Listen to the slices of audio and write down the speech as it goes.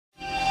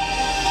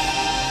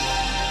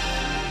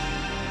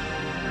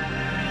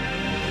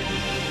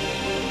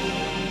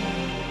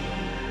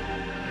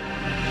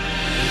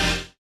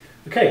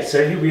Okay,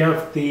 so here we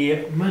have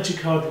the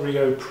Magicard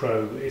Rio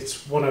Pro.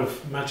 It's one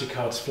of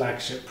Magicard's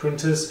flagship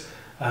printers,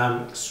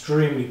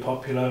 extremely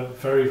popular,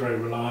 very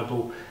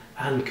reliable,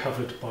 and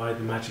covered by the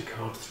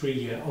Magicard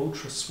 3-year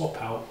Ultra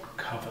swap out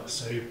cover.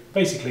 So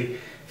basically,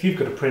 if you've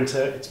got a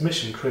printer, it's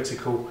mission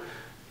critical.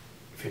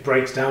 If it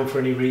breaks down for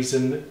any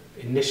reason,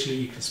 initially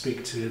you can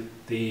speak to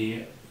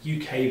the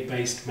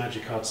UK-based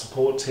Magicard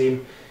support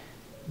team.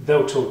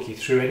 They'll talk you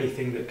through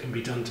anything that can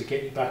be done to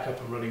get you back up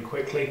and running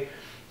quickly.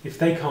 If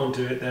they can't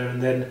do it there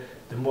and then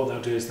what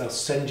they'll do is they'll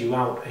send you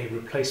out a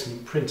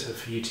replacement printer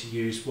for you to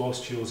use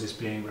whilst yours is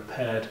being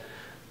repaired.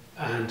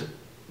 And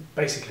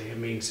basically it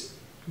means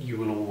you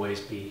will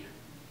always be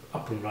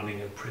up and running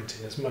and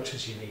printing as much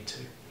as you need to.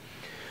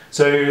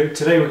 So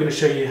today we're going to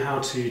show you how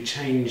to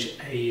change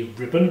a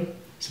ribbon.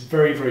 It's a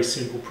very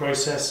simple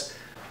process,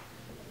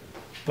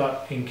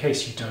 but in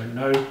case you don't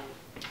know,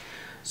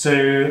 so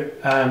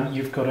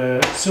you've got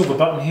a silver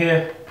button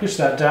here, push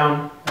that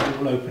down and it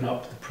will open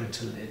up the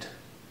printer lid.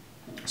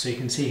 So you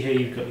can see here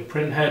you've got your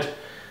print head,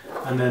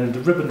 and then the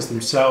ribbons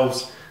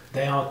themselves,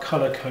 they are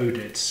colour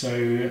coded.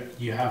 So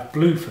you have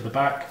blue for the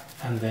back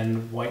and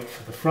then white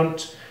for the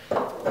front.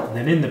 And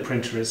then in the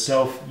printer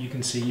itself, you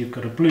can see you've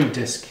got a blue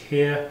disc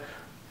here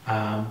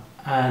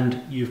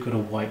and you've got a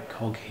white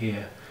cog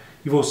here.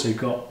 You've also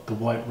got the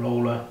white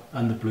roller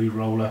and the blue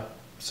roller.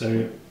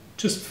 So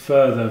just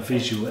further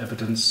visual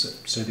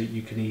evidence so that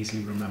you can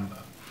easily remember.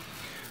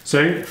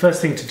 So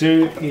first thing to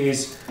do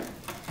is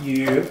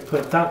you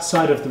put that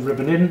side of the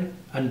ribbon in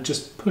and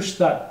just push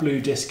that blue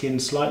disc in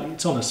slightly.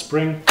 It's on a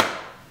spring,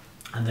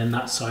 and then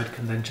that side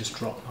can then just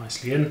drop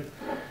nicely in.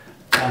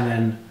 And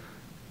then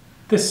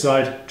this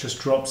side just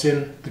drops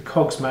in. The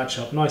cogs match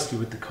up nicely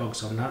with the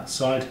cogs on that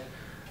side.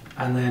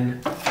 And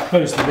then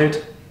close the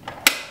lid.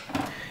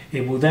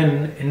 It will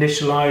then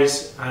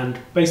initialize and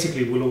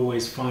basically we'll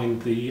always find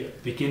the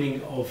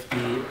beginning of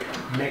the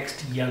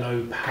next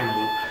yellow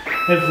panel.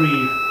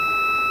 Every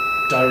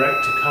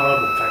director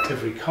card, in fact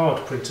every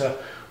card printer,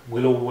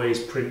 will always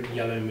print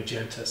yellow,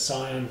 magenta,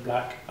 cyan,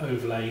 black,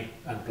 overlay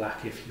and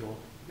black if you're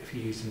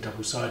using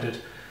double-sided,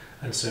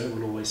 and so it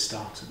will always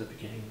start at the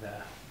beginning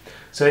there.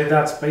 So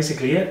that's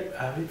basically it.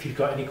 If you've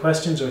got any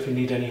questions or if you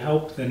need any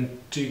help,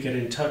 then do get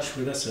in touch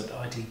with us at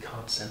ID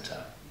Card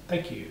Centre.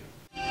 Thank you.